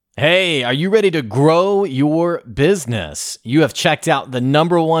Hey, are you ready to grow your business? You have checked out the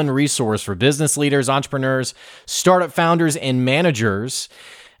number one resource for business leaders, entrepreneurs, startup founders, and managers.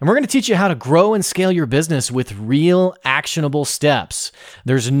 And we're going to teach you how to grow and scale your business with real actionable steps.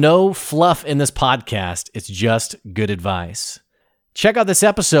 There's no fluff in this podcast. It's just good advice. Check out this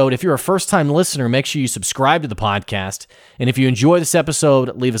episode. If you're a first-time listener, make sure you subscribe to the podcast. And if you enjoy this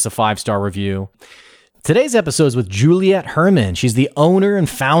episode, leave us a 5-star review. Today's episode is with Juliette Herman. She's the owner and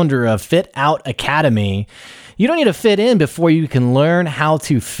founder of Fit Out Academy. You don't need to fit in before you can learn how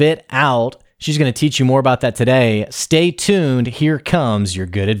to fit out. She's going to teach you more about that today. Stay tuned. Here comes your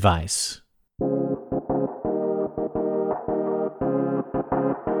good advice.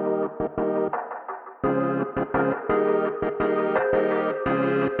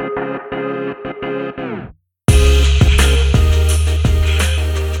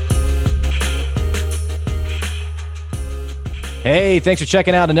 Hey, thanks for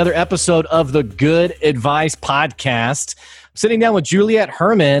checking out another episode of the Good Advice Podcast. I'm sitting down with Juliette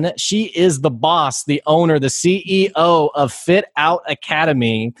Herman. She is the boss, the owner, the CEO of Fit Out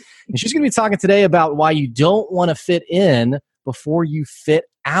Academy. And she's going to be talking today about why you don't want to fit in before you fit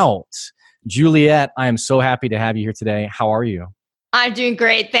out. Juliette, I am so happy to have you here today. How are you? I'm doing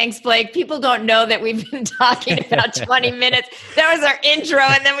great. Thanks, Blake. People don't know that we've been talking about 20 minutes. That was our intro.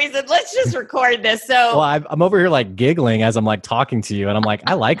 And then we said, let's just record this. So, well, I'm over here like giggling as I'm like talking to you. And I'm like,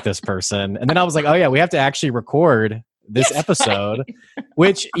 I like this person. And then I was like, oh yeah, we have to actually record this episode, right.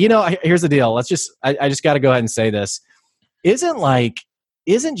 Which, here's the deal. I just got to go ahead and say this. Isn't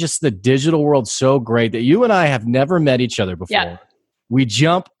just the digital world so great that you and I have never met each other before? Yeah. We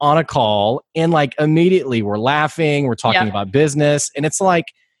jump on a call and like immediately we're laughing, we're talking about business. And it's like,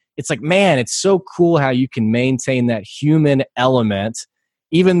 man, it's so cool how you can maintain that human element,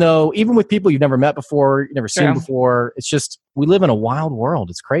 even with people you've never met before, you've never seen before. It's just, we live in a wild world.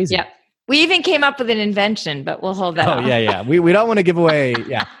 It's crazy. Yeah. We even came up with an invention, but we'll hold that off. Yeah. We don't want to give away.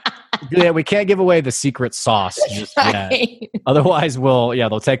 Yeah. Yeah. We can't give away the secret sauce. Just yet. Otherwise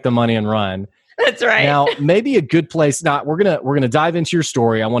they'll take the money and run. That's right. Now, maybe a good place. Now, we're gonna dive into your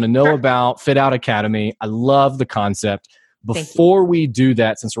story. I want to know about Fit Out Academy. I love the concept. Before we do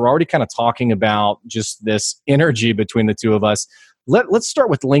that, since we're already kind of talking about just this energy between the two of us, let's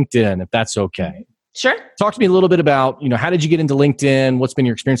start with LinkedIn, if that's okay. Sure. Talk to me a little bit about, how did you get into LinkedIn? What's been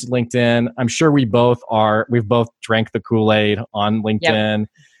your experience with LinkedIn? I'm sure we've both drank the Kool-Aid on LinkedIn.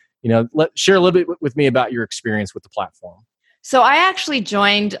 Yep. Share a little bit with me about your experience with the platform. So I actually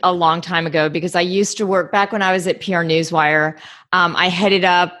joined a long time ago because I used to work back when I was at PR Newswire. I headed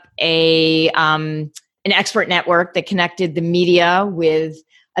up an expert network that connected the media with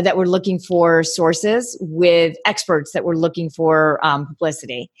that were looking for sources with experts that were looking for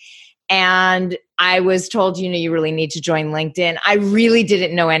publicity. And I was told, you really need to join LinkedIn. I really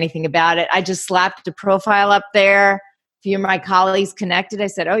didn't know anything about it. I just slapped a profile up there. A few of my colleagues connected. I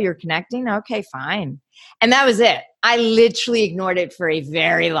said, oh, you're connecting? Okay, fine. And that was it. I literally ignored it for a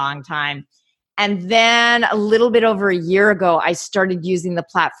very long time. And then a little bit over a year ago, I started using the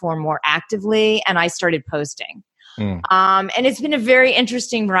platform more actively and I started posting. And it's been a very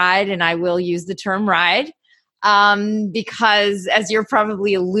interesting ride, and I will use the term ride because, as you're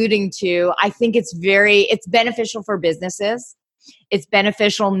probably alluding to, I think it's beneficial for businesses. It's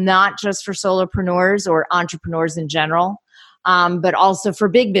beneficial not just for solopreneurs or entrepreneurs in general, but also for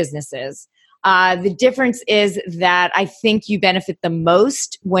big businesses. The difference is that I think you benefit the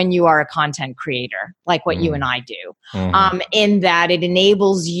most when you are a content creator, like what you and I do, in that it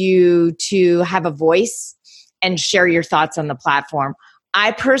enables you to have a voice and share your thoughts on the platform.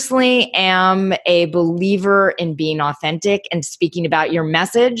 I personally am a believer in being authentic and speaking about your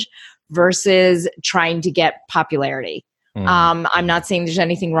message versus trying to get popularity. I'm not saying there's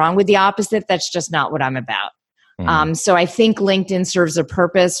anything wrong with the opposite. That's just not what I'm about. So I think LinkedIn serves a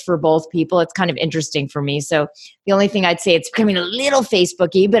purpose for both people. It's kind of interesting for me. So the only thing I'd say, it's becoming a little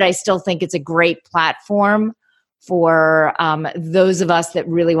Facebook-y, but I still think it's a great platform for those of us that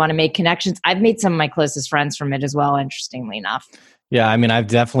really want to make connections. I've made some of my closest friends from it as well, interestingly enough. Yeah, I mean, I've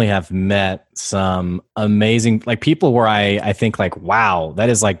definitely have met some amazing people where I think wow, that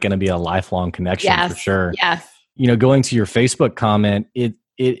is going to be a lifelong connection for sure. Yes. Going to your Facebook comment,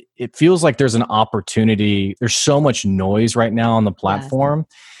 it feels like there's an opportunity. There's so much noise right now on the platform.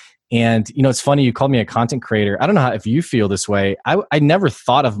 Yes. And, it's funny, you called me a content creator. I don't know if you feel this way. I never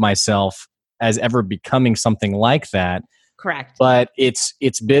thought of myself as ever becoming something like that. Correct. But it's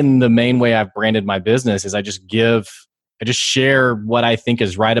been the main way I've branded my business is I just share what I think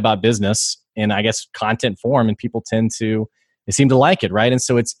is right about business in, I guess, content form, and people they seem to like it, right? And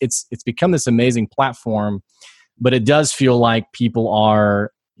so it's become this amazing platform, but it does feel like people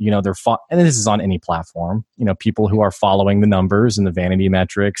are, and this is on any platform, people who are following the numbers and the vanity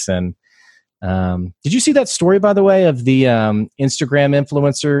metrics. And did you see that story, by the way, of the Instagram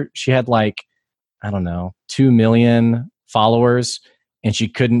influencer? She had like, I don't know, 2 million followers, and she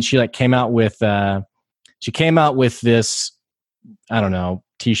came out with this, I don't know,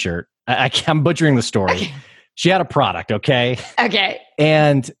 t-shirt. I'm butchering the story. Okay. She had a product, okay? Okay.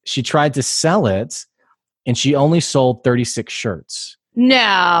 And she tried to sell it, and she only sold 36 shirts. No.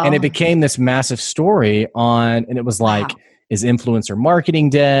 And it became this massive story and it was like, Wow. Is influencer marketing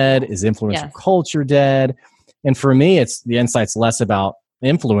dead? Is influencer culture dead? And for me, the insight's less about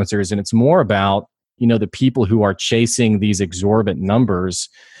influencers, and it's more about, the people who are chasing these exorbitant numbers,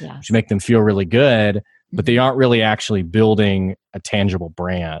 which make them feel really good, but they aren't really actually building a tangible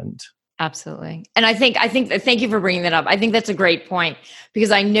brand. Absolutely. And I think thank you for bringing that up. I think that's a great point,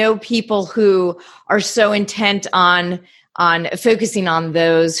 because I know people who are so intent on focusing on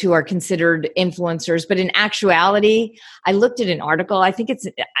those who are considered influencers. But in actuality, I looked at an article. I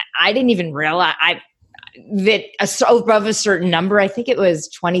didn't even realize that above a certain number, I think it was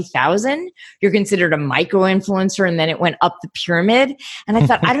 20,000, you're considered a micro influencer, and then it went up the pyramid. And I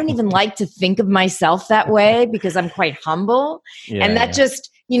thought, I don't even like to think of myself that way, because I'm quite humble. And that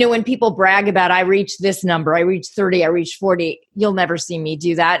just, when people brag about, I reached this number, I reached 30, I reached 40, you'll never see me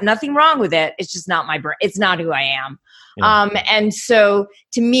do that. Nothing wrong with it. It's just not my brain. It's not who I am. Yeah. And so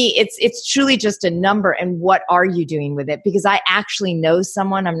to me, it's truly just a number. And what are you doing with it? Because I actually know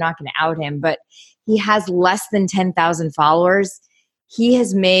someone, I'm not going to out him, but he has less than 10,000 followers. He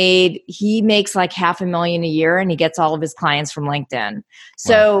makes like $500,000 a year, and he gets all of his clients from LinkedIn.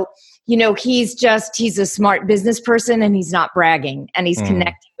 So, he's a smart business person, and he's not bragging, and he's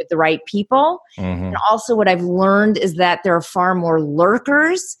connecting with the right people. And also what I've learned is that there are far more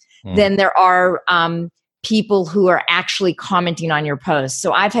lurkers than there are people who are actually commenting on your posts.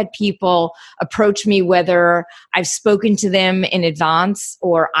 So I've had people approach me, whether I've spoken to them in advance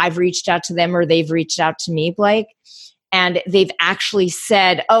or I've reached out to them or they've reached out to me, Blake, and they've actually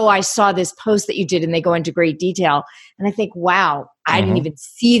said, oh, I saw this post that you did, and they go into great detail. And I think, wow, I didn't even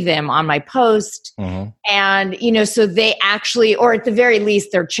see them on my post. And, so they actually, or at the very least,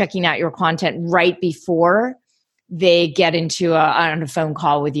 they're checking out your content right before they get into on a phone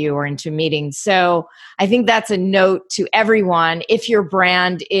call with you or into a meeting. So I think that's a note to everyone. If your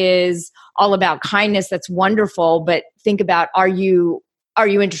brand is all about kindness, that's wonderful. But think about, are you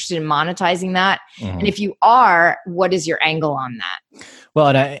interested in monetizing that? And if you are, what is your angle on that? Well,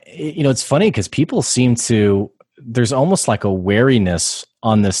 and it's funny because people seem to, there's almost like a wariness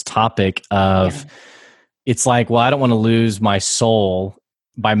on this topic of, it's like, well, I don't want to lose my soul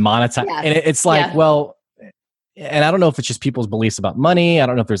by monetizing. And it's like, well, and I don't know if it's just people's beliefs about money. I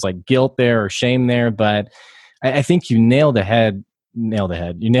don't know if there's like guilt there or shame there, but I think you nailed the head.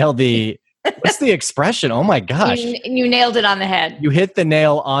 You nailed the, what's the expression? Oh my gosh. You nailed it on the head. You hit the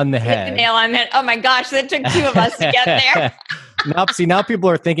nail on the head. Hit the nail on the head. Oh my gosh, that took two of us to get there. Now people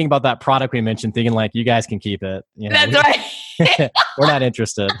are thinking about that product we mentioned, thinking like, you guys can keep it. That's right. We're not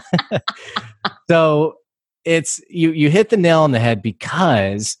interested. So it's, you hit the nail on the head,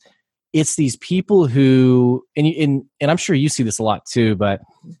 because it's these people who, and I'm sure you see this a lot too, but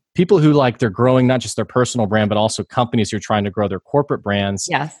people who like, they're growing not just their personal brand, but also companies who are trying to grow their corporate brands.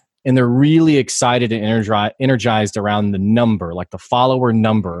 Yes. And they're really excited and energized around the number, like the follower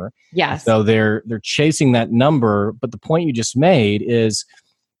number. Yes. So they're chasing that number. But the point you just made is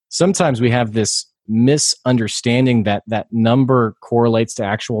sometimes we have this misunderstanding that that number correlates to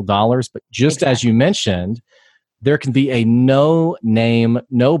actual dollars. But just as you mentioned, there can be a no-name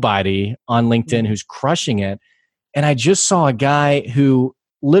nobody on LinkedIn who's crushing it. And I just saw a guy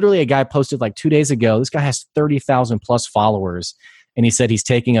posted like 2 days ago. This guy has 30,000 plus followers. And he said he's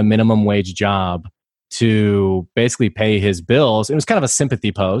taking a minimum wage job to basically pay his bills. It was kind of a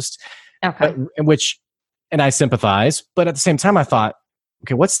sympathy post, and I sympathize. But at the same time, I thought,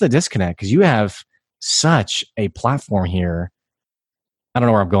 okay, what's the disconnect? Because you have such a platform here. I don't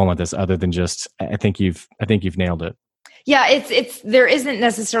know where I'm going with this, other than just I think you've nailed it. Yeah, it's there isn't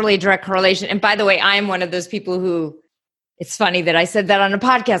necessarily a direct correlation. And by the way, I'm one of those people who, it's funny that I said that on a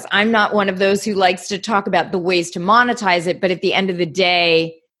podcast. I'm not one of those who likes to talk about the ways to monetize it, but at the end of the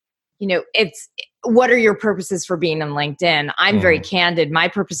day, it's what are your purposes for being on LinkedIn? I'm very candid. My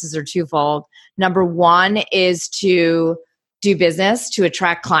purposes are twofold. Number one is to do business, to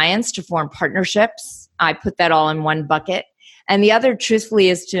attract clients, to form partnerships. I put that all in one bucket. And the other, truthfully,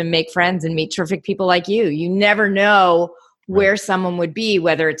 is to make friends and meet terrific people like you. You never know where someone would be,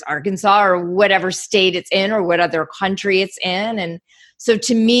 whether it's Arkansas or whatever state it's in or what other country it's in. And So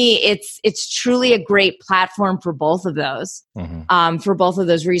to me, it's truly a great platform for both of those, for both of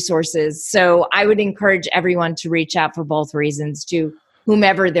those resources. So I would encourage everyone to reach out for both reasons to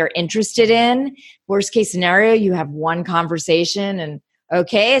whomever they're interested in. Worst case scenario, you have one conversation and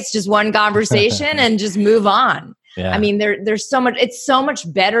okay, it's just one conversation and just move on. Yeah. I mean, there's so much, it's so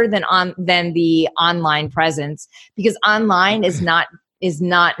much better than the online presence, because online is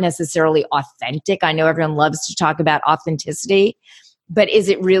not necessarily authentic. I know everyone loves to talk about authenticity, but is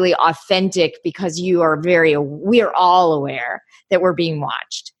it really authentic? Because we are all aware that we're being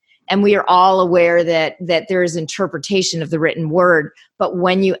watched. And we are all aware that there is interpretation of the written word. But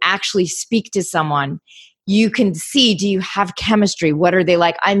when you actually speak to someone, you can see, do you have chemistry? What are they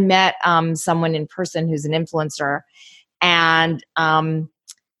like? I met someone in person who's an influencer, and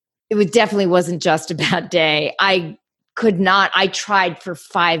it definitely wasn't just a bad day. I tried for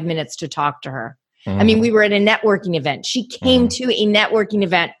 5 minutes to talk to her. I mean, we were at a networking event. She came to a networking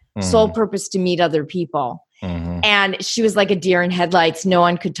event, sole purpose to meet other people. And she was like a deer in headlights. No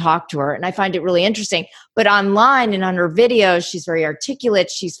one could talk to her. And I find it really interesting. But online and on her videos, she's very articulate.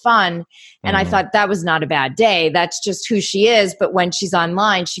 She's fun. And I thought that was not a bad day. That's just who she is. But when she's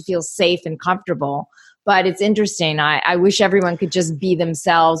online, she feels safe and comfortable. But it's interesting. I wish everyone could just be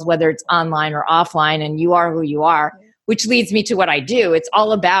themselves, whether it's online or offline, and you are who you are, which leads me to what I do. It's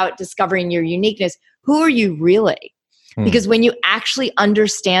all about discovering your uniqueness. Who are you really? Because when you actually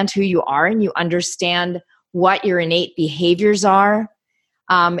understand who you are and you understand what your innate behaviors are,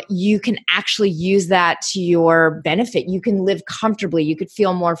 you can actually use that to your benefit. You can live comfortably. You could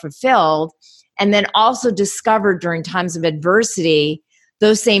feel more fulfilled. And then also discover during times of adversity,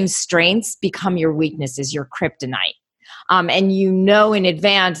 those same strengths become your weaknesses, your kryptonite. And you know in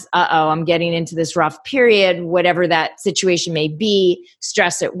advance, I'm getting into this rough period, whatever that situation may be,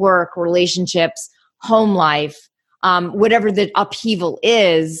 stress at work, relationships, home life, whatever the upheaval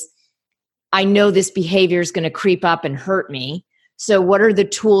is, I know this behavior is going to creep up and hurt me. So what are the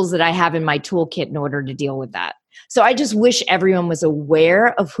tools that I have in my toolkit in order to deal with that? So I just wish everyone was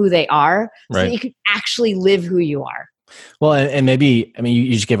aware of who they are so that you could actually live who you are. Well, and maybe, I mean,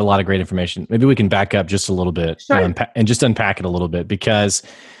 you just gave a lot of great information. Maybe we can back up just a little bit and just unpack it a little bit, because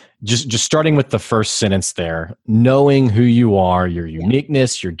just starting with the first sentence there, knowing who you are, your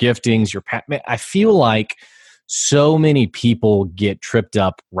uniqueness, your giftings, I feel like so many people get tripped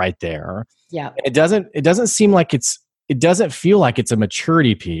up right there. Yeah. It doesn't seem like it doesn't feel like it's a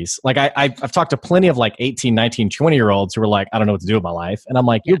maturity piece. Like I've talked to plenty of like 18, 19, 20-year-olds who are like, I don't know what to do with my life. And I'm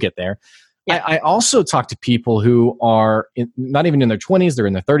like, you'll get there. Yeah. I also talk to people who are not even in their 20s, they're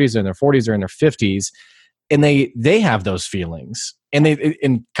in their 30s, they're in their 40s, they're in their 50s. And they have those feelings.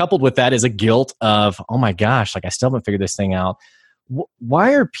 And coupled with that is a guilt of, oh my gosh, like I still haven't figured this thing out.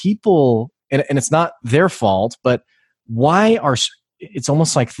 Why are people, and it's not their fault, but it's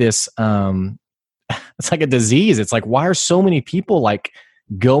almost like this, it's like a disease. It's like, why are so many people like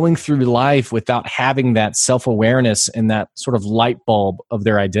going through life without having that self-awareness and that sort of light bulb of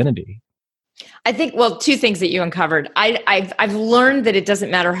their identity? I think, well, two things that you uncovered. I've learned that it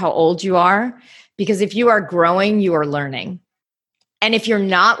doesn't matter how old you are, because if you are growing, you are learning. And if you're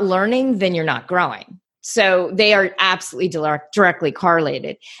not learning, then you're not growing. So they are absolutely directly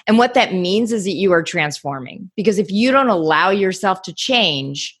correlated. And what that means is that you are transforming. Because if you don't allow yourself to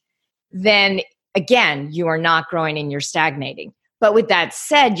change, then again, you are not growing and you're stagnating. But with that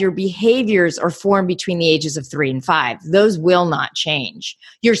said, your behaviors are formed between the ages of 3 and 5. Those will not change.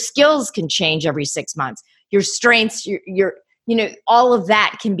 Your skills can change every 6 months. Your strengths, your all of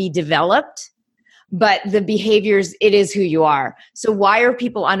that can be developed. But the behaviors, it is who you are. So why are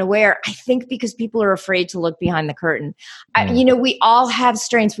people unaware? I think because people are afraid to look behind the curtain. We all have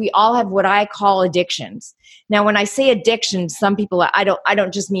strengths. We all have what I call addictions. Now, when I say addiction, some people, I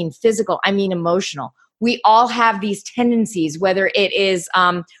don't just mean physical, I mean emotional. We all have these tendencies, whether it is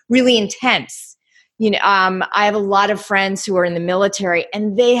really intense. I have a lot of friends who are in the military,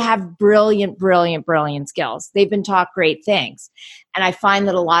 and they have brilliant skills. They've been taught great things. And I find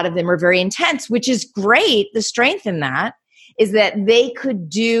that a lot of them are very intense, which is great. The strength in that is that they could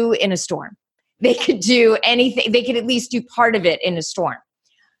do in a storm. They could do anything. They could at least do part of it in a storm.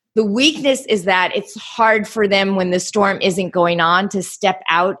 The weakness is that it's hard for them when the storm isn't going on to step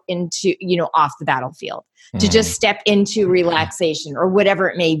out into, off the battlefield, to just step into relaxation or whatever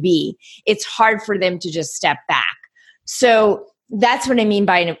it may be. It's hard for them to just step back. So that's what I mean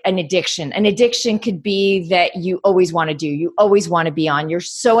by an addiction. An addiction could be that you always want to do, you always want to be on. You're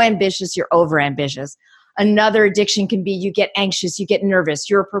so ambitious, you're over ambitious. Another addiction can be you get anxious, you get nervous,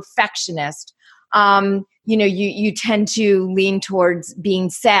 you're a perfectionist. You tend to lean towards being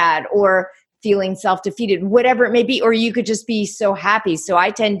sad, or feeling self-defeated, whatever it may be, or you could just be so happy. So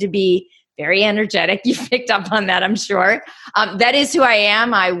I tend to be very energetic. You picked up on that, I'm sure. That is who I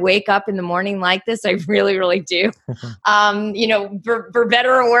am. I wake up in the morning like this. I really, really do. For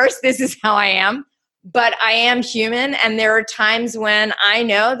better or worse, this is how I am. But I am human, and there are times when I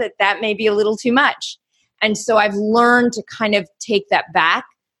know that may be a little too much. And so I've learned to kind of take that back,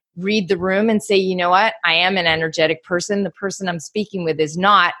 read the room, and say, you know what? I am an energetic person. The person I'm speaking with is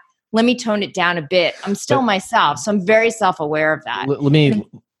not. Let me tone it down a bit. I'm still myself. So I'm very self-aware of that.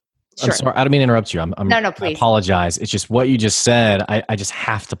 Sure. I'm sorry. I don't mean to interrupt you. No, please. I apologize. It's just what you just said. I just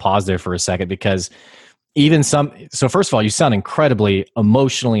have to pause there for a second because so first of all, you sound incredibly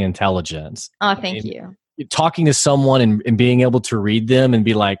emotionally intelligent. Oh, thank you. Talking to someone and being able to read them and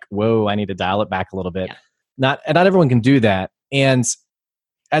be like, whoa, I need to dial it back a little bit. Yeah. Not everyone can do that. And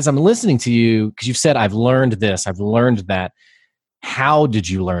as I'm listening to you, because you've said, I've learned this, I've learned that. How did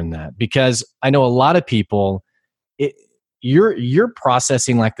you learn that? Because I know a lot of people, you're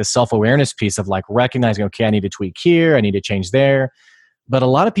processing like the self-awareness piece of like recognizing, okay, I need to tweak here, I need to change there. But a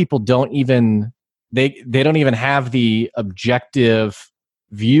lot of people don't even, they don't even have the objective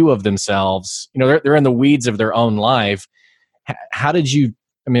view of themselves. They're in the weeds of their own life. How did you,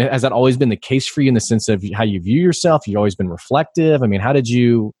 has that always been the case for you in the sense of how you view yourself? You've always been reflective. How have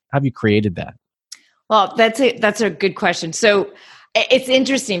you created that? Well, that's a good question. So it's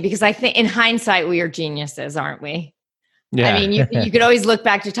interesting because I think in hindsight, we are geniuses, aren't we? Yeah. You could always look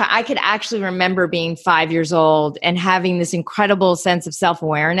back to time. I could actually remember being 5 years old and having this incredible sense of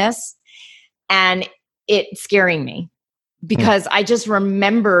self-awareness and it scaring me because I just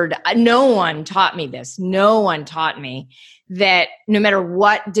remembered, no one taught me this. No one taught me that no matter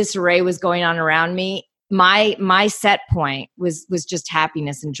what disarray was going on around me, my set point was just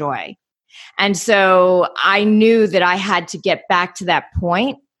happiness and joy. And so I knew that I had to get back to that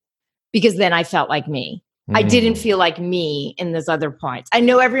point because then I felt like me. I didn't feel like me in those other points. I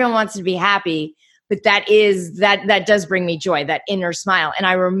know everyone wants to be happy, but that does bring me joy, that inner smile. And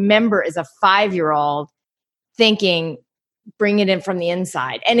I remember as a 5-year-old thinking, bring it in from the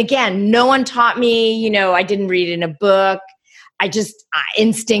inside. And again, no one taught me, I didn't read it in a book. I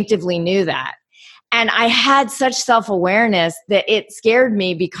instinctively knew that. And I had such self-awareness that it scared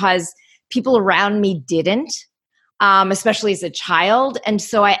me because people around me didn't, especially as a child. And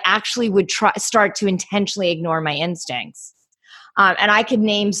so I actually would start to intentionally ignore my instincts. And I could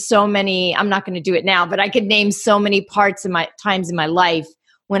name so many, I'm not going to do it now, but I could name so many times in my life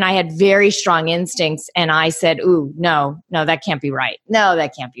when I had very strong instincts and I said, ooh, no, that can't be right. No,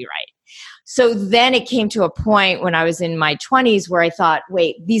 that can't be right. So then it came to a point when I was in my 20s where I thought,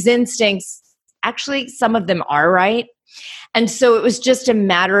 wait, these instincts, actually, some of them are right. And so it was just a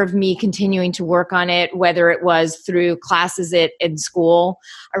matter of me continuing to work on it, whether it was through classes in school.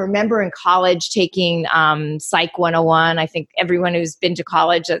 I remember in college taking Psych 101. I think everyone who's been to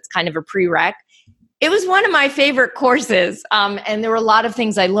college, that's kind of a prereq. It was one of my favorite courses. And there were a lot of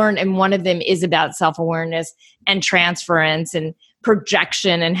things I learned. And one of them is about self-awareness and transference and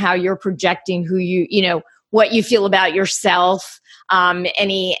projection and how you're projecting who what you feel about yourself,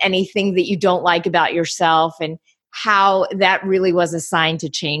 anything that you don't like about yourself, and how that really was a sign to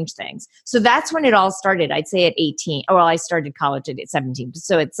change things. So that's when it all started. I'd say at 18. Well, I started college at 17.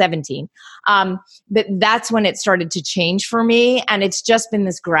 So at 17. But that's when it started to change for me. And it's just been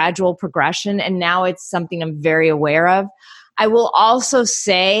this gradual progression. And now it's something I'm very aware of. I will also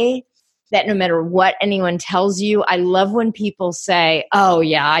say that no matter what anyone tells you, I love when people say, oh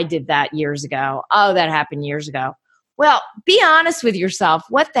yeah, I did that years ago. Oh, that happened years ago. Well, be honest with yourself.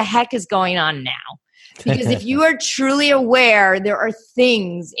 What the heck is going on now? Because if you are truly aware, there are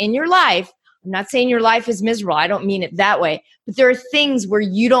things in your life. I'm not saying your life is miserable. I don't mean it that way. But there are things where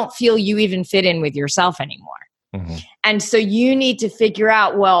you don't feel you even fit in with yourself anymore. Mm-hmm. And so you need to figure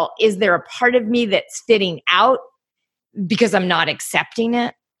out, well, is there a part of me that's fitting out because I'm not accepting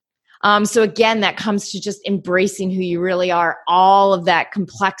it? So again, that comes to just embracing who you really are, all of that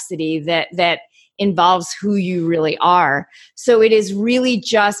complexity that involves who you really are. So it is really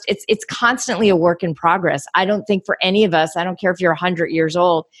just, it's constantly a work in progress. I don't think for any of us, I don't care if you're 100 years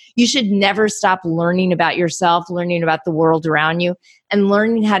old, you should never stop learning about yourself, learning about the world around you, and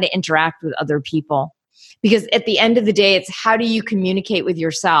learning how to interact with other people. Because at the end of the day, it's how do you communicate with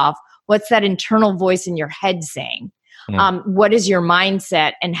yourself? What's that internal voice in your head saying? What is your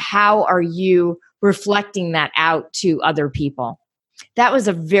mindset, and how are you reflecting that out to other people? That was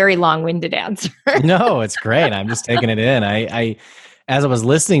a very long-winded answer. No, it's great. I'm just taking it in. I, as I was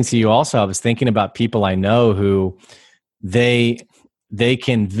listening to you also, I was thinking about people I know who they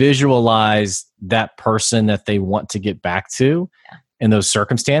can visualize that person that they want to get back to in those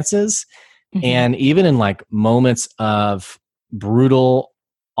circumstances. And even in like moments of brutal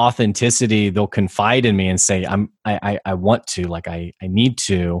authenticity, they'll confide in me and say, I want to, like, I need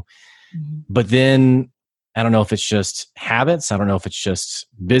to. But then I don't know if it's just habits. I don't know if it's just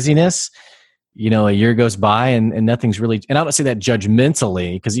busyness. A year goes by and nothing's really, and I don't say that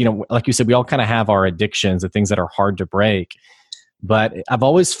judgmentally because, like you said, we all kind of have our addictions, the things that are hard to break. But I've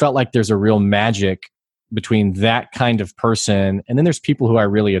always felt like there's a real magic between that kind of person. And then there's people who I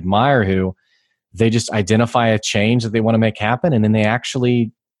really admire who they just identify a change that they want to make happen. And then they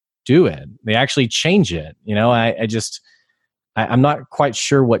actually do it. They actually change it. I'm not quite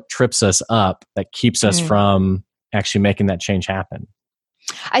sure what trips us up that keeps us from actually making that change happen.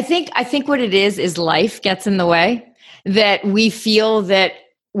 I think what it is life gets in the way, that we feel that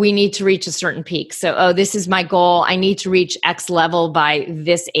we need to reach a certain peak. So, this is my goal. I need to reach X level by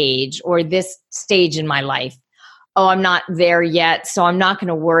this age or this stage in my life. Oh, I'm not there yet, so I'm not going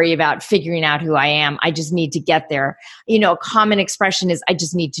to worry about figuring out who I am. I just need to get there. A common expression is, I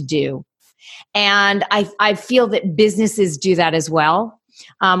just need to do. And I feel that businesses do that as well.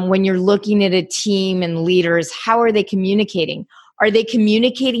 When you're looking at a team and leaders, how are they communicating? Are they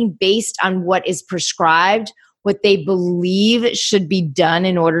communicating based on what is prescribed, what they believe should be done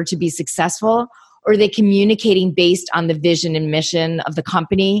in order to be successful? Or are they communicating based on the vision and mission of the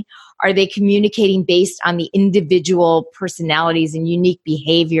company? Are they communicating based on the individual personalities and unique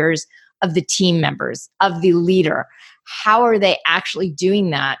behaviors of the team members, of the leader? How are they actually doing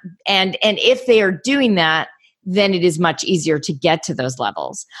that? And if they are doing that, then it is much easier to get to those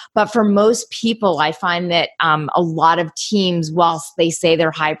levels. But for most people, I find that a lot of teams, whilst they say they're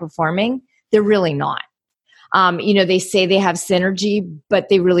high performing, they're really not. They say they have synergy, but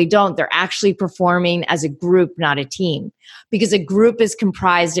they really don't. They're actually performing as a group, not a team, because a group is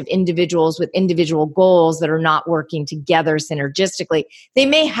comprised of individuals with individual goals that are not working together synergistically. They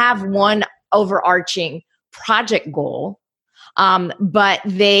may have one overarching project goal, but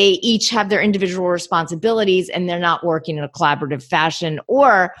they each have their individual responsibilities and they're not working in a collaborative fashion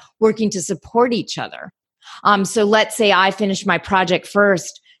or working to support each other. So let's say I finish my project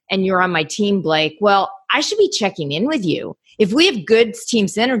first and you're on my team, Blake. Well, I should be checking in with you. If we have good team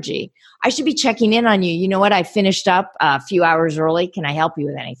synergy, I should be checking in on you. You know what? I finished up a few hours early. Can I help you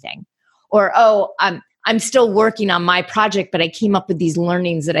with anything? Or, I'm still working on my project, but I came up with these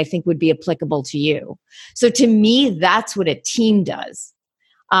learnings that I think would be applicable to you. So to me, that's what a team does.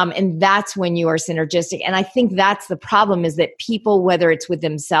 And that's when you are synergistic. And I think that's the problem, is that people, whether it's with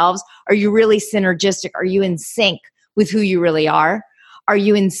themselves, are you really synergistic? Are you in sync with who you really are? Are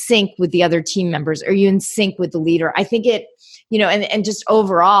you in sync with the other team members? Are you in sync with the leader? I think and just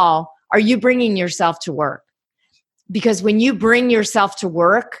overall, are you bringing yourself to work? Because when you bring yourself to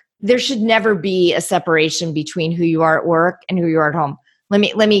work, there should never be a separation between who you are at work and who you are at home. Let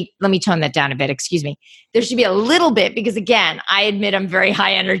me tone that down a bit. Excuse me. There should be a little bit, because again, I admit I'm very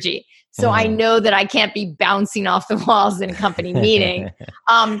high energy. So I know that I can't be bouncing off the walls in a company meeting.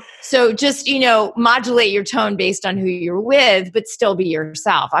 So just, modulate your tone based on who you're with, but still be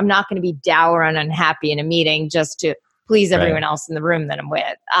yourself. I'm not going to be dour and unhappy in a meeting just to please everyone else in the room that I'm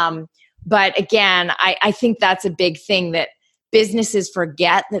with. But again, I think that's a big thing, that businesses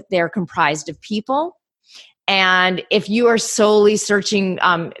forget that they're comprised of people. And if you are solely searching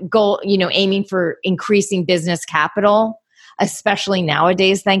aiming for increasing business capital, especially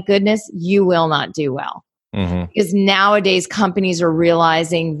nowadays, thank goodness, you will not do well. Because nowadays companies are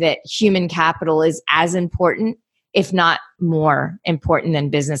realizing that human capital is as important, if not more important, than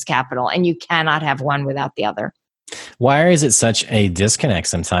business capital. And you cannot have one without the other. Why is it such a disconnect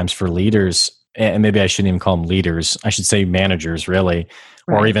sometimes for leaders? And maybe I shouldn't even call them leaders. I should say managers, really,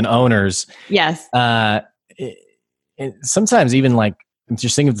 or even owners. Yes. Sometimes even like,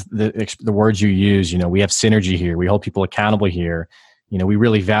 just think of the words you use. We have synergy here. We hold people accountable here. We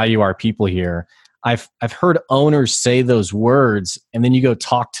really value our people here. I've heard owners say those words, and then you go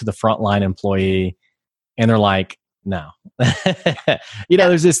talk to the frontline employee, and they're like, "No."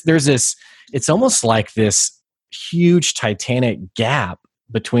 There's this. It's almost like this huge titanic gap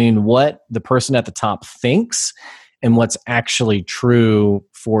between what the person at the top thinks and what's actually true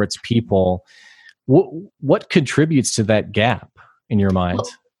for its people. What contributes to that gap in your mind? Well,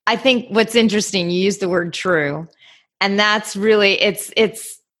 I think what's interesting, you use the word true, and that's really, it's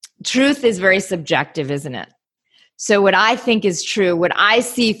truth is very subjective, isn't it? So what I think is true, what I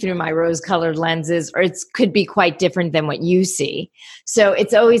see through my rose-colored lenses, or it could be quite different than what you see. So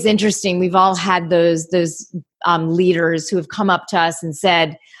it's always interesting. We've all had those leaders who have come up to us and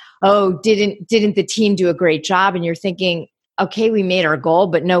said, "Oh, didn't the team do a great job?" And you're thinking, "Okay, we made our goal,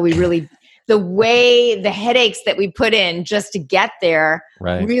 but no, we really." the way the headaches that we put in just to get there,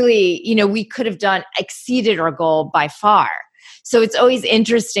 Right. really, we could have exceeded our goal by far. So it's always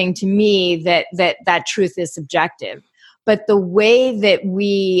interesting to me that truth is subjective. But the way that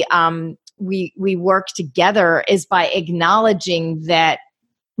we work together is by acknowledging that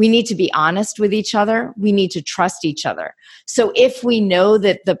we need to be honest with each other. We need to trust each other. So if we know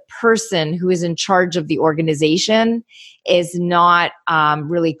that the person who is in charge of the organization is not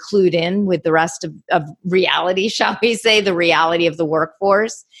really clued in with the rest of reality, shall we say, the reality of the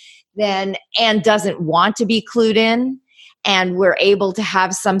workforce, and doesn't want to be clued in, and we're able to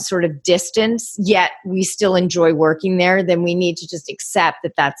have some sort of distance, yet we still enjoy working there, then we need to just accept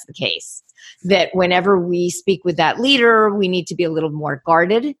that that's the case. That whenever we speak with that leader, we need to be a little more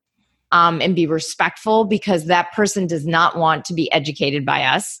guarded and be respectful, because that person does not want to be educated by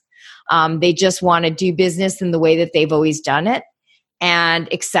us. They just want to do business in the way that they've always done it,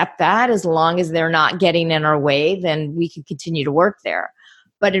 and accept that. As long as they're not getting in our way, then we can continue to work there.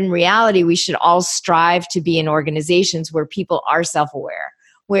 But in reality, we should all strive to be in organizations where people are self-aware,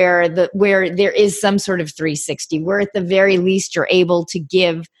 where there is some sort of 360, where at the very least you're able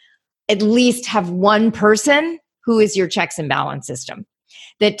to at least have one person who is your checks and balance system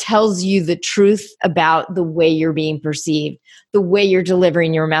that tells you the truth about the way you're being perceived, the way you're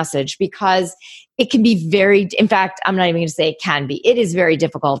delivering your message, because it can be in fact, I'm not even going to say it can be, it is very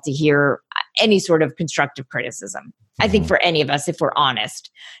difficult to hear any sort of constructive criticism. I think for any of us, if we're honest,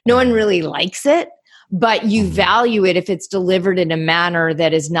 no one really likes it, but you value it if it's delivered in a manner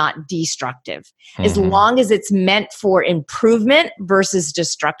that is not destructive. As long as it's meant for improvement versus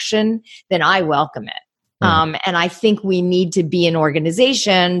destruction, then I welcome it. And I think we need to be in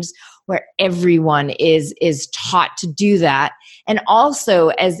organizations where everyone is taught to do that. And also,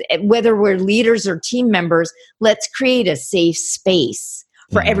 as whether we're leaders or team members, let's create a safe space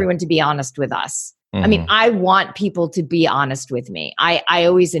for everyone to be honest with us. I mean, I want people to be honest with me. I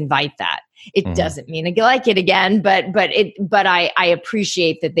always invite that. It doesn't mean I like it again, but I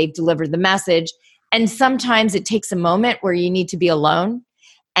appreciate that they've delivered the message. And sometimes it takes a moment where you need to be alone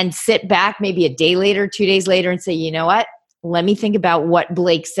and sit back maybe a day later, 2 days later, and say, you know what? Let me think about what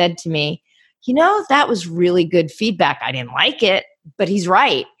Blake said to me. That was really good feedback. I didn't like it, but he's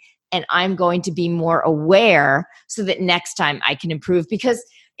right. And I'm going to be more aware so that next time I can improve, because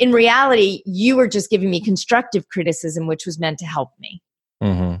in reality, you were just giving me constructive criticism, which was meant to help me.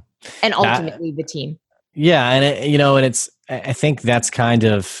 And ultimately the team. Yeah. And I think that's kind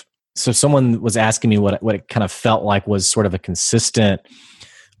of, so someone was asking me what it kind of felt like was sort of a consistent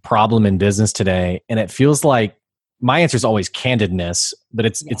problem in business today. And it feels like my answer is always candidness, but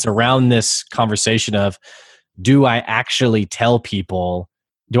it's around this conversation of, do I actually tell people,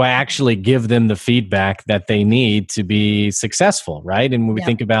 do I actually give them the feedback that they need to be successful, right? And when we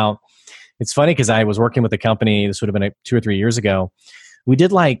think about, it's funny because I was working with a company, this would have been 2 or 3 years ago. We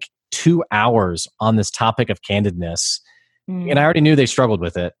did like 2 hours on this topic of candidness. And I already knew they struggled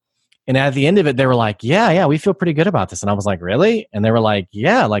with it. And at the end of it, they were like, yeah, we feel pretty good about this. And I was like, really? And they were like,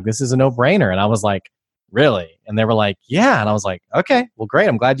 yeah, like this is a no-brainer. And I was like, really? And they were like, yeah. And I was like, okay, well, great.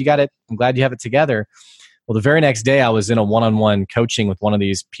 I'm glad you got it. I'm glad you have it together. Well, the very next day I was in a one-on-one coaching with one of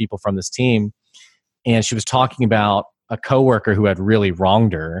these people from this team. And she was talking about a coworker who had really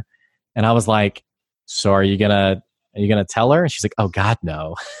wronged her. And I was like, so are you gonna tell her? And she's like, oh God,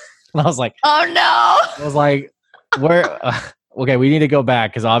 no. And I was like, oh no. I was like, where, okay, we need to go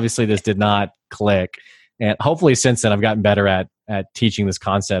back because obviously this did not click. And hopefully since then I've gotten better at teaching this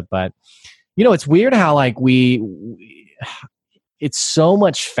concept. But it's weird how like it's so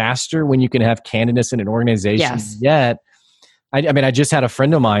much faster when you can have candidness in an organization. Yes. Yet, I just had a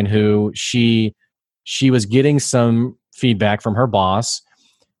friend of mine who she was getting some feedback from her boss,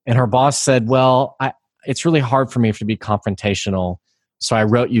 and her boss said, well, it's really hard for me to be confrontational. So I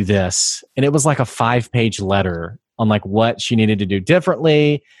wrote you this. And it was like a 5-page letter on like what she needed to do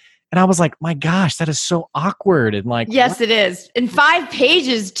differently. And I was like, my gosh, that is so awkward. And like, yes, what? It is. And 5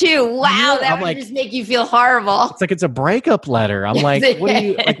 pages too. Wow. That would just make you feel horrible. It's like, it's a breakup letter. I'm like,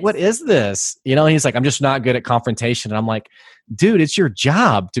 what is this? He's like, I'm just not good at confrontation. And I'm like, dude, it's your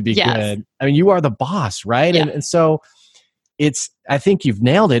job to be good. I mean, you are the boss, right? Yeah. And so I think you've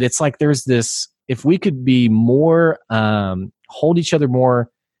nailed it. It's like, there's this, if we could be more, hold each other more.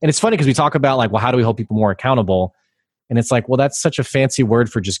 And it's funny because we talk about like, well, how do we hold people more accountable? And it's like, well, that's such a fancy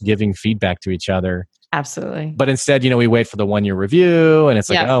word for just giving feedback to each other. Absolutely. But instead, we wait for the 1-year review and it's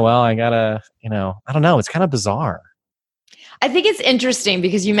like, oh, well, I gotta, I don't know. It's kind of bizarre. I think it's interesting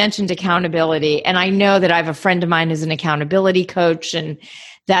because you mentioned accountability. And I know that I have a friend of mine who's an accountability coach, and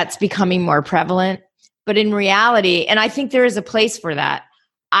that's becoming more prevalent. But in reality, and I think there is a place for that.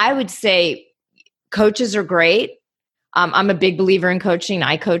 I would say coaches are great. I'm a big believer in coaching.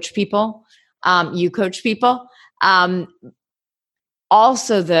 I coach people. You coach people.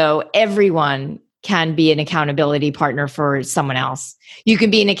 Also, though, everyone can be an accountability partner for someone else. You can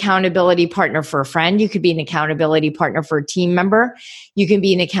be an accountability partner for a friend. You could be an accountability partner for a team member. You can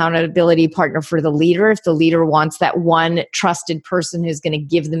be an accountability partner for the leader if the leader wants that one trusted person who's going to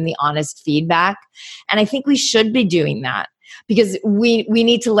give them the honest feedback. And I think we should be doing that because we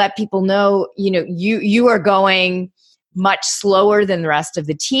need to let people know, you are going much slower than the rest of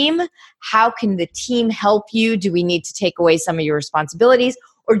the team. How can the team help you? Do we need to take away some of your responsibilities?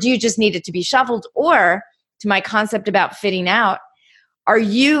 Or do you just need it to be shuffled? Or to my concept about fitting out,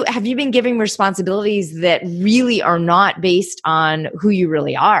 have you been giving responsibilities that really are not based on who you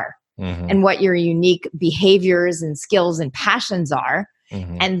really are and what your unique behaviors and skills and passions are?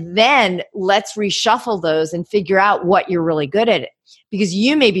 And then let's reshuffle those and figure out what you're really good at. Because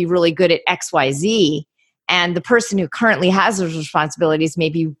you may be really good at XYZ, and the person who currently has those responsibilities may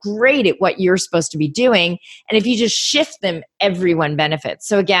be great at what you're supposed to be doing. And if you just shift them, everyone benefits.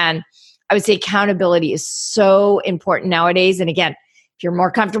 So again, I would say accountability is so important nowadays. And again, if you're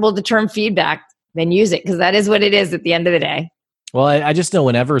more comfortable with the term feedback, then use it because that is what it is at the end of the day. Well, I just know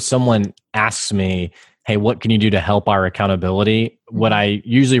whenever someone asks me, hey, what can you do to help our accountability? What I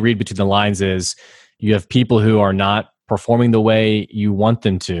usually read between the lines is you have people who are not performing the way you want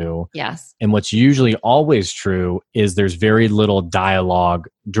them to. Yes. And what's usually always true is there's very little dialogue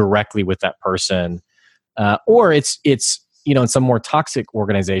directly with that person. Or it's in some more toxic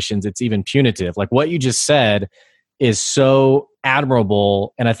organizations, it's even punitive. Like what you just said is so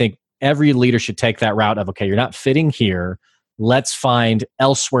admirable. And I think every leader should take that route of, okay, you're not fitting here. Let's find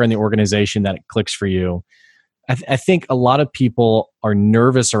elsewhere in the organization that it clicks for you. I think a lot of people are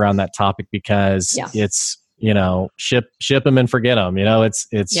nervous around that topic because it's, ship them and forget them.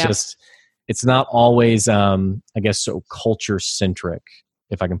 It's just, it's not always, I guess, so culture centric,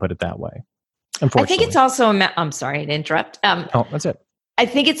 if I can put it that way. Unfortunately. I think it's also I'm sorry to interrupt. That's it. I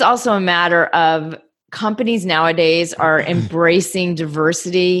think it's also a matter of companies nowadays are embracing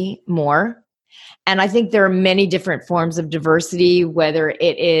diversity more. And I think there are many different forms of diversity, whether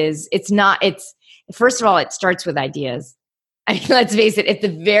first of all, it starts with ideas. I mean, let's face it, it's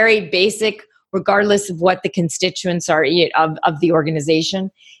the very basic, regardless of what the constituents are of the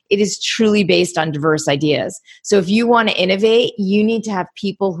organization, it is truly based on diverse ideas. So if you want to innovate, you need to have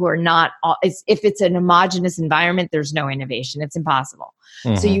people who are not, if it's an homogenous environment, there's no innovation. It's impossible.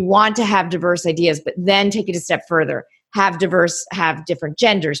 So you want to have diverse ideas, but then take it a step further. Have different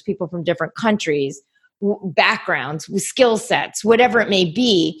genders, people from different countries, backgrounds, skill sets, whatever it may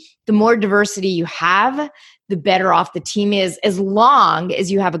be. The more diversity you have, the better off the team is, as long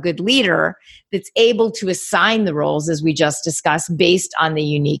as you have a good leader that's able to assign the roles, as we just discussed, based on the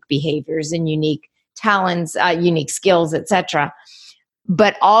unique behaviors and unique talents, unique skills, etc.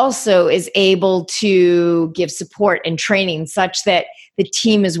 But also is able to give support and training such that the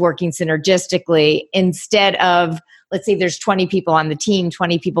team is working synergistically instead of, let's say there's 20 people on the team,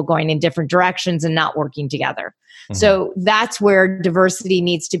 20 people going in different directions and not working together. So that's where diversity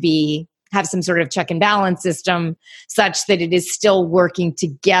needs to have some sort of check and balance system such that it is still working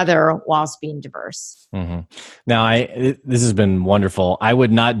together whilst being diverse. Now, this has been wonderful. I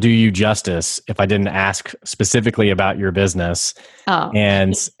would not do you justice if I didn't ask specifically about your business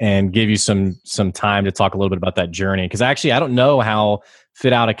and give you some time to talk a little bit about that journey. Because actually, I don't know how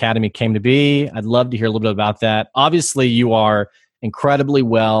Fit Out Academy came to be. I'd love to hear a little bit about that. Obviously, you are incredibly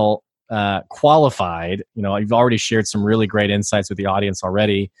well qualified. You've already shared some really great insights with the audience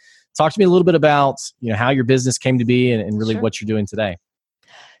already. Talk to me a little bit about how your business came to be and really what you're doing today.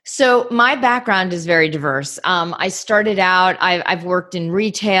 So my background is very diverse. I started out, I've worked in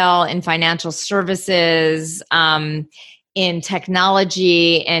retail, in financial services, in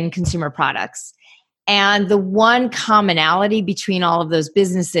technology and consumer products. And the one commonality between all of those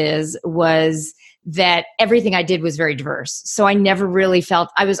businesses was that everything I did was very diverse. So I never really felt,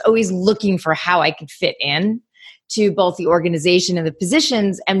 I was always looking for how I could fit in to both the organization and the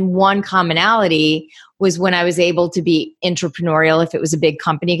positions. And one commonality was when I was able to be entrepreneurial, if it was a big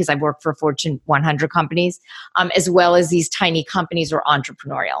company, because I've worked for Fortune 100 companies, as well as these tiny companies were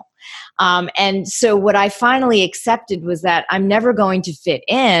entrepreneurial. And so what I finally accepted was that I'm never going to fit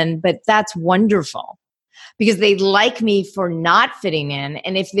in, but that's wonderful because they like me for not fitting in.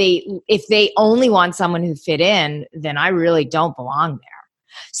 And if they only want someone who fit in, then I really don't belong there.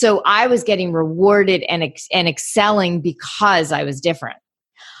 So I was getting rewarded and excelling because I was different.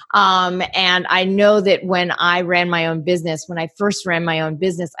 And I know that when I ran my own business, when I first ran my own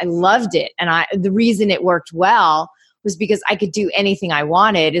business, I loved it. And the reason it worked well was because I could do anything I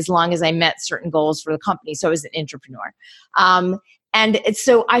wanted as long as I met certain goals for the company. So I was an entrepreneur. And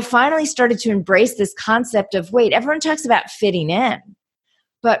so I finally started to embrace this concept of, wait, everyone talks about fitting in,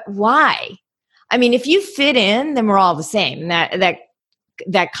 but why? I mean, if you fit in, then we're all the same.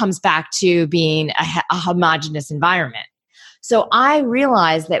 That comes back to being a homogenous environment. So I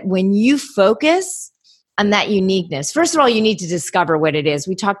realized that when you focus on that uniqueness, first of all, you need to discover what it is.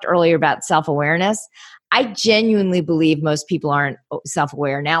 We talked earlier about self-awareness. I genuinely believe most people aren't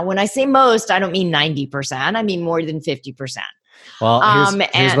self-aware. Now, when I say most, I don't mean 90%. I mean more than 50%. Well,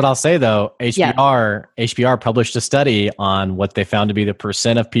 here's what I'll say though. HBR published a study on what they found to be the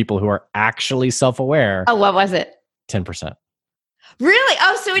percent of people who are actually self-aware. Oh, what was it? 10%. Really?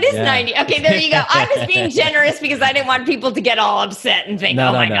 Oh, so it is 90. Okay, there you go. I was being generous because I didn't want people to get all upset and think,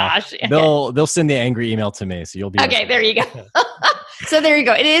 oh my gosh. They'll send the angry email to me, so you'll be okay. There you go. So there you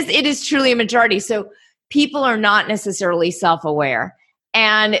go. It is truly a majority. So people are not necessarily self-aware,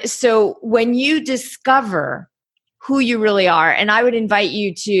 and so when you discover who you really are, and I would invite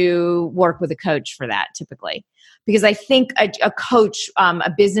you to work with a coach for that, typically, because I think a coach,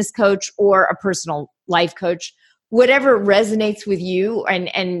 a business coach, or a personal life coach, whatever resonates with you,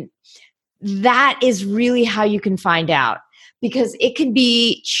 and that is really how you can find out, because it can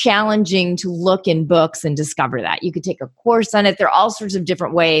be challenging to look in books and discover that. You could take a course on it. There are all sorts of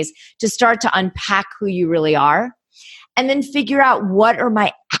different ways to start to unpack who you really are, and then figure out, what are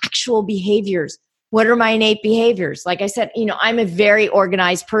my actual behaviors? What are my innate behaviors? Like I said, I'm a very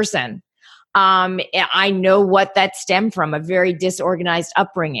organized person. I know what that stemmed from, a very disorganized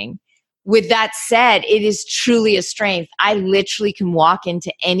upbringing. With that said, it is truly a strength. I literally can walk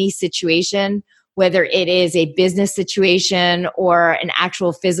into any situation, whether it is a business situation or an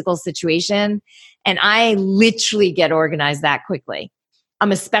actual physical situation, and I literally get organized that quickly.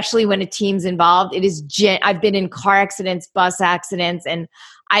 Especially when a team's involved. I've been in car accidents, bus accidents, and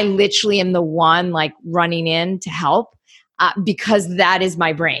I literally am the one like running in to help because that is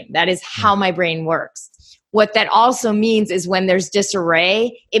my brain. That is how my brain works. What that also means is when there's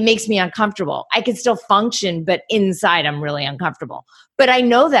disarray, it makes me uncomfortable. I can still function, but inside I'm really uncomfortable. But I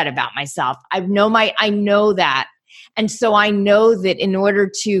know that about myself. I know that. And so I know that in order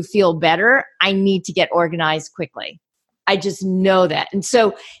to feel better, I need to get organized quickly. I just know that. And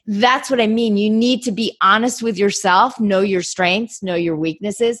so that's what I mean. You need to be honest with yourself, know your strengths, know your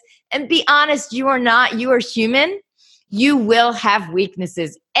weaknesses, and be honest. You are human. You will have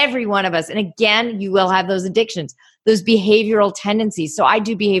weaknesses, every one of us. And again, you will have those addictions, those behavioral tendencies. So I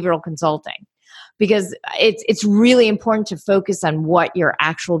do behavioral consulting because it's really important to focus on what your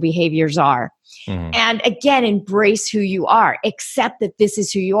actual behaviors are. Mm-hmm. And again, embrace who you are, accept that this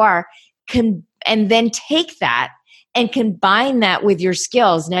is who you are, and then take that and combine that with your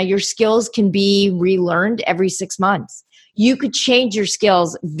skills. Now, your skills can be relearned every 6 months. You could change your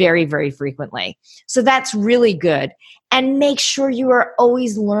skills very, very frequently. So that's really good. And make sure you are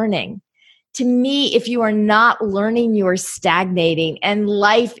always learning. To me, if you are not learning, you are stagnating, and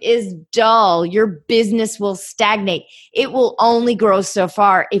life is dull. Your business will stagnate. It will only grow so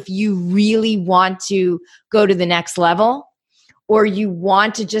far if you really want to go to the next level, or you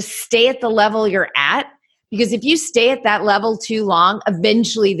want to just stay at the level you're at. Because if you stay at that level too long,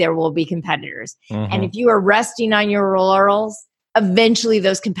 eventually there will be competitors. Mm-hmm. And if you are resting on your laurels, eventually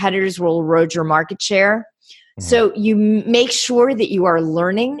those competitors will erode your market share. Mm-hmm. So you make sure that you are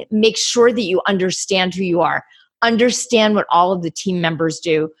learning, make sure that you understand who you are, understand what all of the team members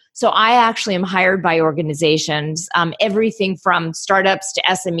do. So I actually am hired by organizations, everything from startups to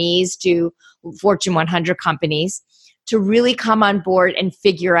SMEs to Fortune 100 companies, to really come on board and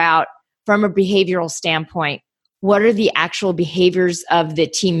figure out, from a behavioral standpoint, what are the actual behaviors of the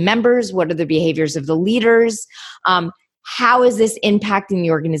team members? What are the behaviors of the leaders? How is this impacting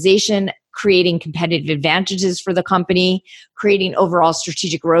the organization, creating competitive advantages for the company, creating overall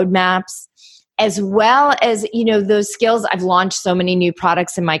strategic roadmaps, as well as, those skills. I've launched so many new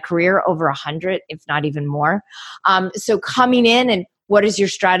products in my career, over 100, if not even more. So coming in and what is your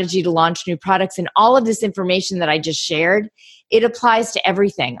strategy to launch new products, and all of this information that I just shared, it applies to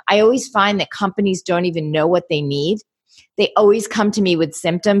everything. I always find that companies don't even know what they need. They always come to me with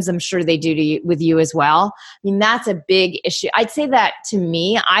symptoms. I'm sure they do with you as well. I mean, that's a big issue. I'd say that, to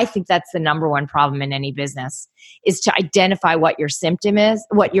me, I think that's the number one problem in any business, is to identify what your symptom is,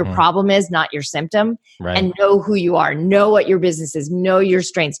 what your problem is, not your symptom, right. And know who you are, know what your business is, know your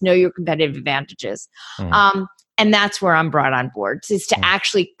strengths, know your competitive advantages. And that's where I'm brought on board, is to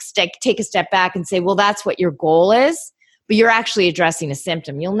actually take a step back and say, well, that's what your goal is. but you're actually addressing a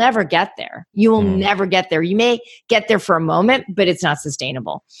symptom. You'll never get there. You will never get there. You may get there for a moment, but it's not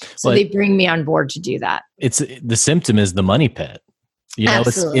sustainable. So they bring me on board to do that. It's the symptom is the money pit. You know,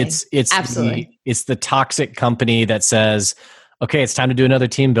 Absolutely. it's Absolutely. it's the toxic company that says, okay, it's time to do another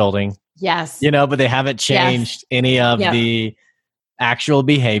team building. Yes. You know, but they haven't changed any of the actual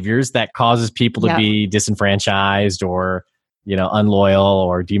behaviors that causes people to be disenfranchised or, you know, unloyal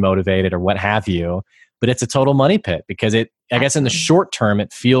or demotivated or what have you. But it's a total money pit because I guess in the short term,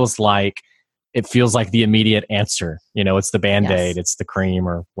 it feels like the immediate answer. You know, it's the Band-Aid, it's the cream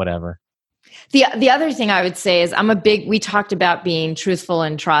or whatever. The other thing I would say is we talked about being truthful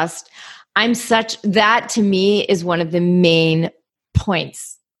and trust. That to me is one of the main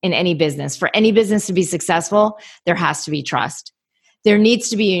points in any business. For any business to be successful, there has to be trust. There needs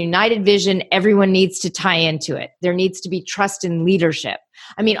to be a united vision. Everyone needs to tie into it. There needs to be trust in leadership.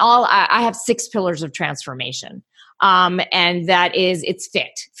 I mean, I have 6 pillars of transformation. And that is, it's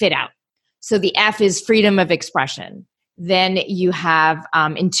fit out. So the F is freedom of expression. Then you have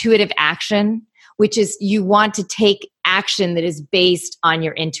intuitive action, which is you want to take action that is based on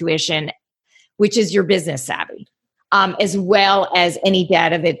your intuition, which is your business savvy, as well as any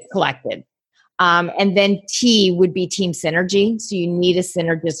data that's collected. And then T would be team synergy. So you need a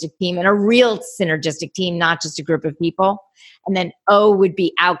synergistic team and a real synergistic team, not just a group of people. And then O would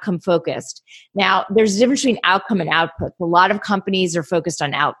be outcome focused. Now, there's a difference between outcome and output. A lot of companies are focused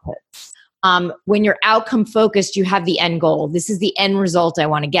on output. When you're outcome focused, you have the end goal. This is the end result I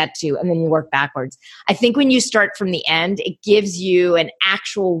want to get to, and then you work backwards. I think when you start from the end, it gives you an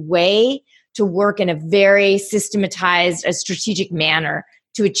actual way to work in a very systematized, a strategic manner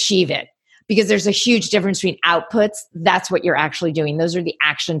to achieve it. Because there's a huge difference between outputs. That's what you're actually doing. Those are the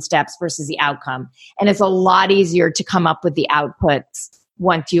action steps versus the outcome. And it's a lot easier to come up with the outputs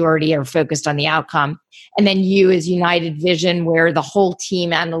once you already are focused on the outcome. And then U is united vision, where the whole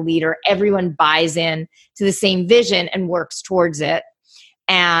team and the leader, everyone buys in to the same vision and works towards it.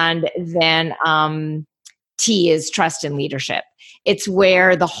 And then T is trust and leadership. It's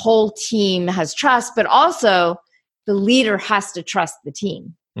where the whole team has trust, but also the leader has to trust the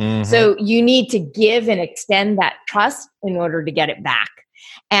team. Mm-hmm. So you need to give and extend that trust in order to get it back.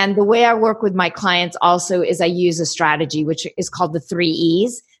 And the way I work with my clients also is I use a strategy, which is called the 3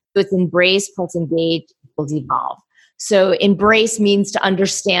 E's. So it's embrace plus engage equals evolve. So embrace means to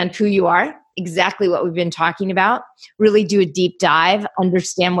understand who you are, exactly what we've been talking about, really do a deep dive,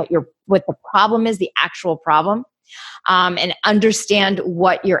 understand what the problem is, the actual problem. And understand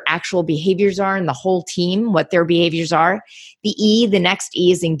what your actual behaviors are and the whole team, what their behaviors are. The next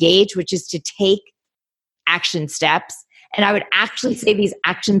E is engage, which is to take action steps. And I would actually say these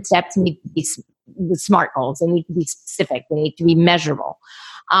action steps need to be SMART goals. They need to be specific. They need to be measurable.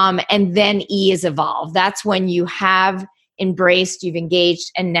 And then E is evolve. That's when you have embraced, you've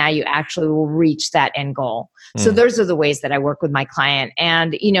engaged, and now you actually will reach that end goal. So those are the ways that I work with my client.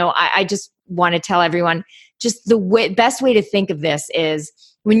 And, you know, I just want to tell everyone, just the best way to think of this is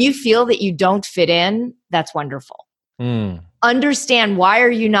when you feel that you don't fit in, that's wonderful. Understand, why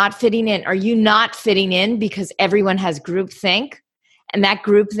are you not fitting in? Are you not fitting in because everyone has groupthink and that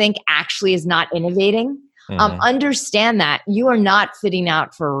groupthink actually is not innovating? Understand that you are not fitting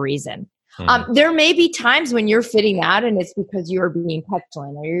out for a reason. There may be times when you're fitting out and it's because you're being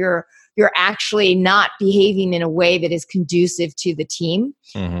petulant or you're actually not behaving in a way that is conducive to the team.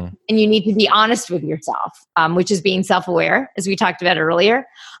 And you need to be honest with yourself, which is being self-aware, as we talked about earlier.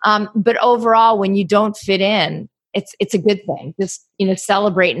 But overall, when you don't fit in, it's a good thing. Just, you know,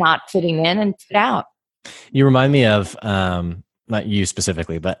 celebrate not fitting in and fit out. You remind me of, not you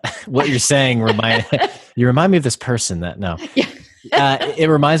specifically, but what you're saying, you remind me of this person it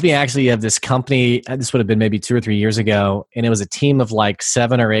reminds me actually of this company. This would have been maybe 2 or 3 years ago. And it was a team of like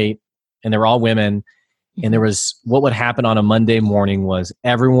 7 or 8, and they were all women. And there was, what would happen on a Monday morning was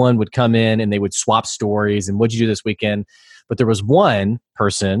everyone would come in and they would swap stories and what'd you do this weekend? But there was one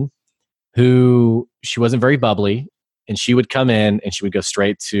person who, she wasn't very bubbly, and she would come in and she would go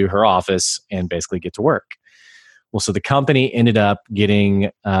straight to her office and basically get to work. Well, so the company ended up getting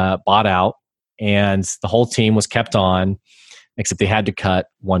bought out, and the whole team was kept on, except they had to cut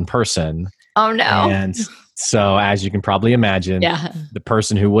one person. Oh, no. And so, as you can probably imagine, the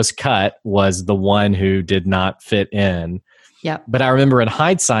person who was cut was the one who did not fit in. But I remember in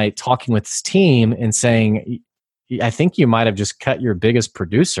hindsight talking with this team and saying, I think you might have just cut your biggest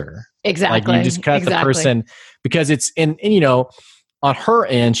producer. Exactly. Like you just cut the person, because it's, and you know, on her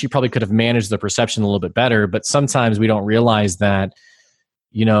end, she probably could have managed the perception a little bit better, but sometimes we don't realize that,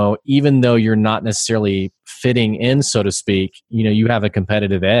 you know, even though you're not necessarily fitting in, so to speak, you know, you have a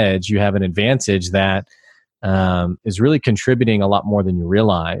competitive edge, you have an advantage that is really contributing a lot more than you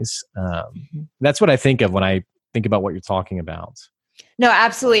realize. That's what I think of when I think about what you're talking about. No,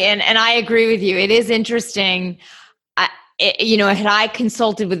 absolutely. And I agree with you. It is interesting. Had I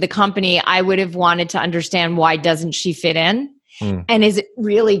consulted with the company, I would have wanted to understand, why doesn't she fit in? And is it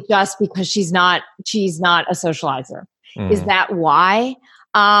really just because she's not a socializer? Is that why?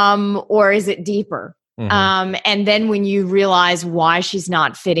 Or is it deeper? And then when you realize why she's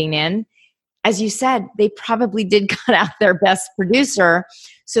not fitting in, as you said, they probably did cut out their best producer.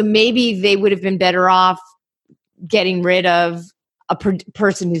 So maybe they would have been better off getting rid of a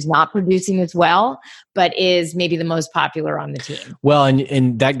person who's not producing as well, but is maybe the most popular on the team. Well,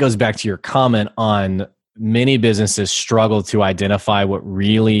 and that goes back to your comment on many businesses struggle to identify what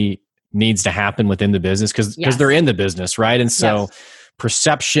really needs to happen within the business because they're in the business, right? And so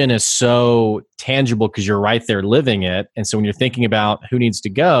perception is so tangible because you're right there living it. And so when you're thinking about who needs to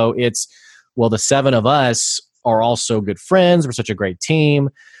go, it's, well, the 7 of us are all so good friends. We're such a great team,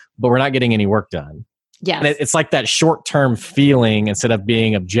 but we're not getting any work done. Yeah, and it's like that short-term feeling instead of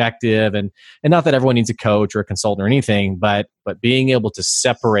being objective, and not that everyone needs a coach or a consultant or anything, but being able to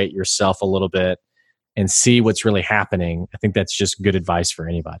separate yourself a little bit and see what's really happening. I think that's just good advice for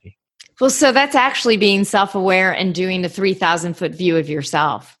anybody. Well, so that's actually being self-aware and doing a 3,000-foot view of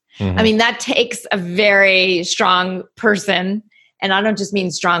yourself. I mean, that takes a very strong person, and I don't just mean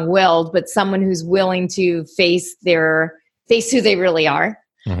strong-willed, but someone who's willing to face who they really are.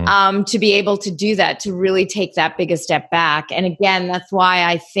 To be able to do that, to really take that big a step back. And again, that's why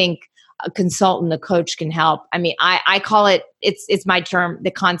I think a consultant, a coach can help. I mean, I call it's my term,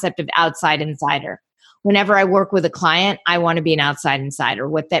 the concept of outside insider. Whenever I work with a client, I want to be an outside insider.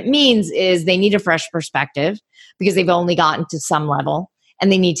 What that means is they need a fresh perspective because they've only gotten to some level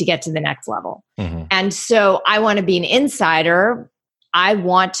and they need to get to the next level. And so I want to be an insider. I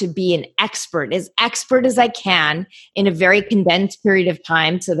want to be an expert as I can in a very condensed period of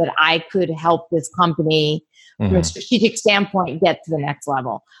time so that I could help this company from a strategic standpoint get to the next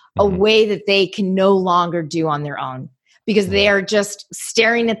level, a way that they can no longer do on their own because they are just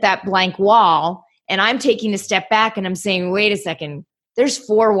staring at that blank wall. And I'm taking a step back and I'm saying, wait a second, there's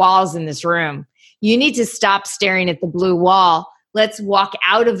 4 walls in this room. You need to stop staring at the blue wall. Let's walk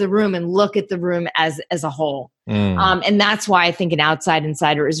out of the room and look at the room as a whole. And that's why I think an outside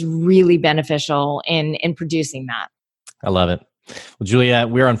insider is really beneficial in producing that. I love it. Well, Juliet,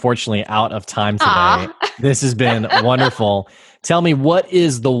 we're unfortunately out of time today. This has been wonderful. Tell me, what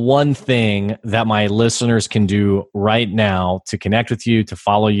is the one thing that my listeners can do right now to connect with you, to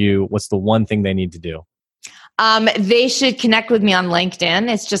follow you? What's the one thing they need to do? They should connect with me on LinkedIn.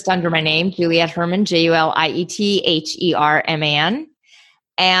 It's just under my name, Juliet Herman, JulietHerman.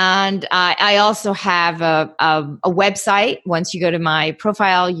 And I also have a website. Once you go to my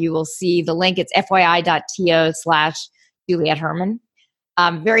profile, you will see the link. It's fyi.to/Juliet Herman.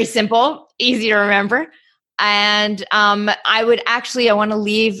 Very simple, easy to remember. And I want to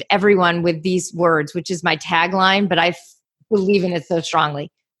leave everyone with these words, which is my tagline, but I believe in it so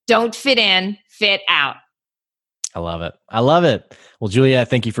strongly. Don't fit in, fit out. I love it. I love it. Well, Juliet,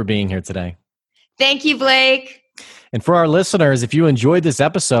 thank you for being here today. Thank you, Blake. And for our listeners, if you enjoyed this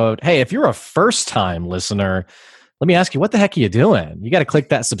episode, hey, if you're a first-time listener, let me ask you, what the heck are you doing? You got to click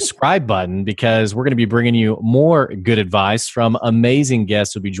that subscribe button because we're going to be bringing you more good advice from amazing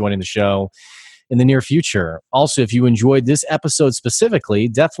guests who'll be joining the show in the near future. Also, if you enjoyed this episode specifically,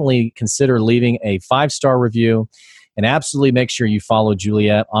 definitely consider leaving a 5-star review. And absolutely make sure you follow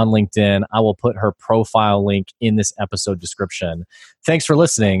Juliet on LinkedIn. I will put her profile link in this episode description. Thanks for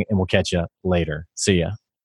listening, and we'll catch you later. See ya.